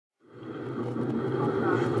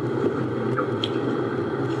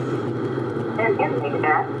indicated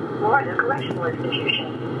at Florida Correctional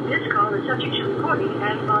Institution. This call is subject to recording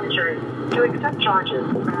and monitoring. To accept charges,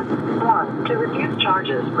 press 1. To refuse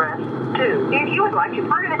charges, press 2. If you would like to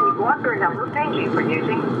permanently block your number, thank you for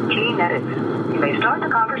using T-Medics. You may start the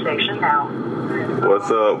conversation now. What's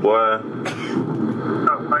up, boy?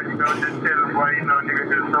 Just chilling, boy. Niggas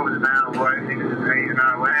just sober down, boy. Niggas just hanging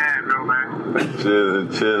out. What happened, man?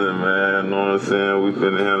 Chilling, man. Know what I'm saying? We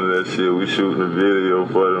finna handle that shit. We shooting a video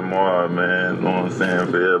for tomorrow, man. Know what I'm saying?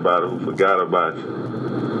 For everybody who forgot about you.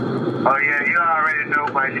 Oh, yeah, you already know,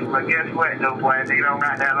 boy. But guess what, though, boy? Nigga don't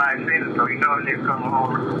got that life sentence, so you know niggas coming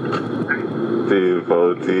home.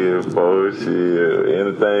 T4, shit.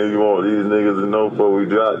 Anything you want these niggas to know before we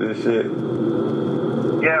drop this shit?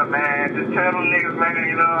 Yeah, man, just tell them niggas, man,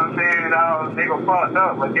 you know what I'm saying? Nigga fucked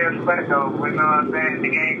up, but guess what, though? You know what I'm saying?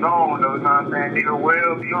 Nigga ain't gone, though, you know what I'm saying? Nigga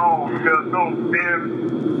will be home real soon, still.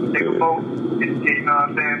 Nigga both, you know what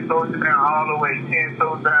I'm saying? Soldier down all the way, 10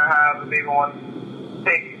 toes down, however nigga want to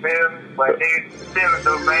take you, feel me? But nigga still,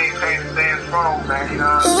 though, maintain and stand strong, man, you know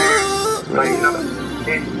what I'm saying? But, you know,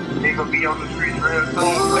 nigga be on the streets real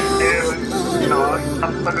soon, but still, you know,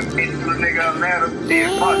 I'm fucking bitch to a nigga up there,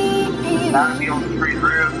 still fuck. I'll be on the streets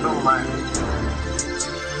real soon, man.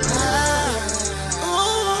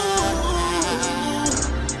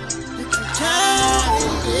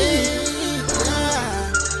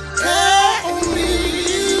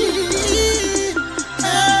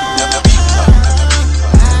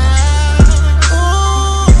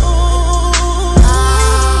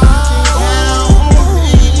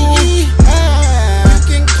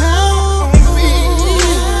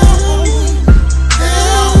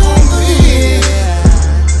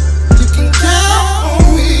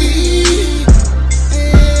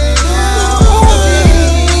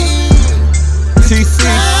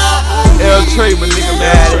 TREY, my nigga,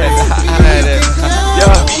 man.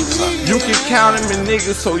 You can count him in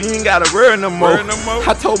niggas, so you ain't gotta worry no more.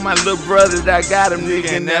 I told my little brother that I got him,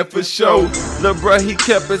 nigga, and that for sure. Little bro, he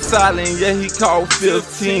kept it silent, yeah, he called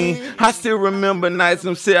 15. I still remember nights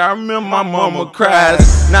him say, I remember my mama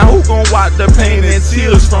cries. Now who gon' wipe the pain and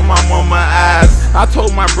tears from my mama eyes? I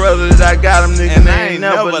told my brother that I got him, nigga, and I ain't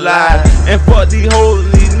never lied. And fuck these hoes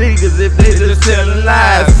and these niggas if they just telling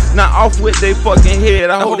lies. Now off with they fucking head,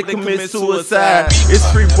 I hope they commit suicide. It's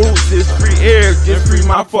free boots, it's free air, it's free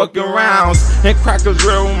my fucking rounds. And crackers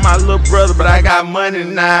real with my little brother, but I got money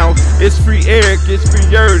now. It's free Eric, it's free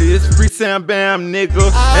Yurdy, it's free Sam Bam, nigga.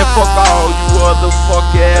 And fuck all you other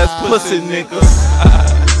fuck ass pussy niggas.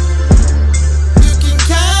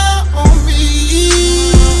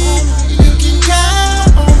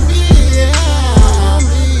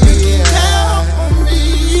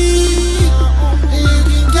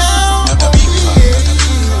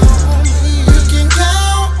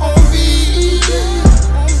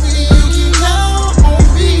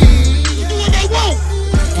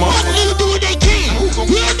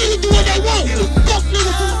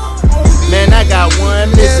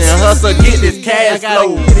 Hustle, get this cash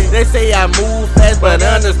flow. They say I move fast, but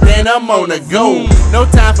understand I'm on the go. No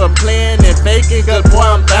time for playing and faking, cause boy,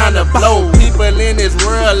 I'm bound to blow. People in this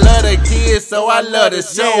world love the kids, so I love to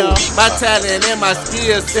show. My talent and my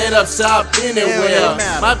skills set up shop anywhere.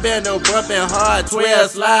 My band no bumping hard,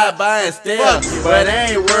 12 slide by and step. But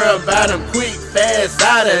I ain't worried about them quick, fast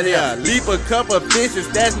out of there. Leap a couple fishes,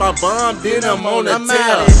 that's my bomb, then I'm on the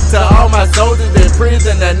tail. To all my soldiers in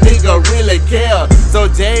prison, a nigga really care. So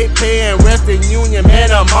JP and Western Union,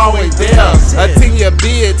 man, I'm always there. Until you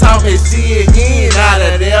be it, talking shit, you ain't out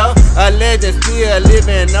of there. A legend still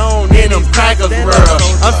living on in them crackers world.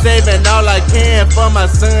 I'm saving all I can for my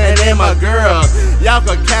son and my girl. Y'all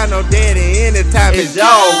can count on daddy anytime it's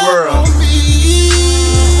y'all world.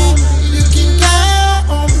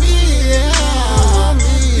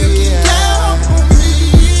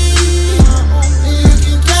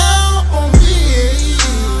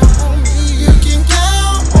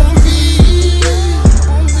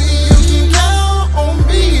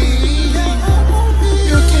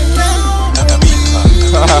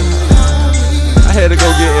 I had to go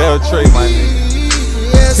get TREY, my nigga.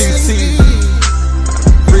 TC,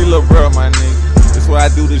 free little bro, my nigga. That's what I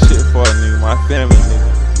do this shit for, nigga. My family,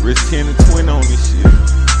 nigga. Rich 10 and 20 on this shit.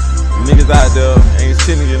 Niggas out there ain't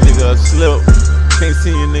sending your nigga a slip. Can't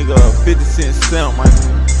send your nigga a 50-cent stamp, my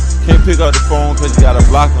nigga. Can't pick up the phone cause you got a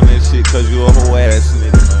block on that shit cause you a whole ass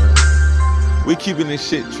nigga, man. We keeping this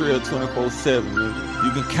shit trail 24/7, nigga.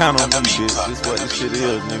 You can count on me, bitch. This what this shit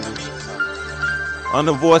is, nigga. I'm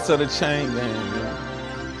the voice of the chain gang, nigga.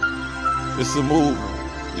 It's a move.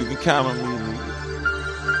 You can count on me,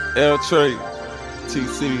 nigga. TREY,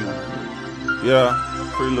 TC, yeah,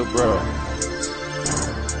 free little bro.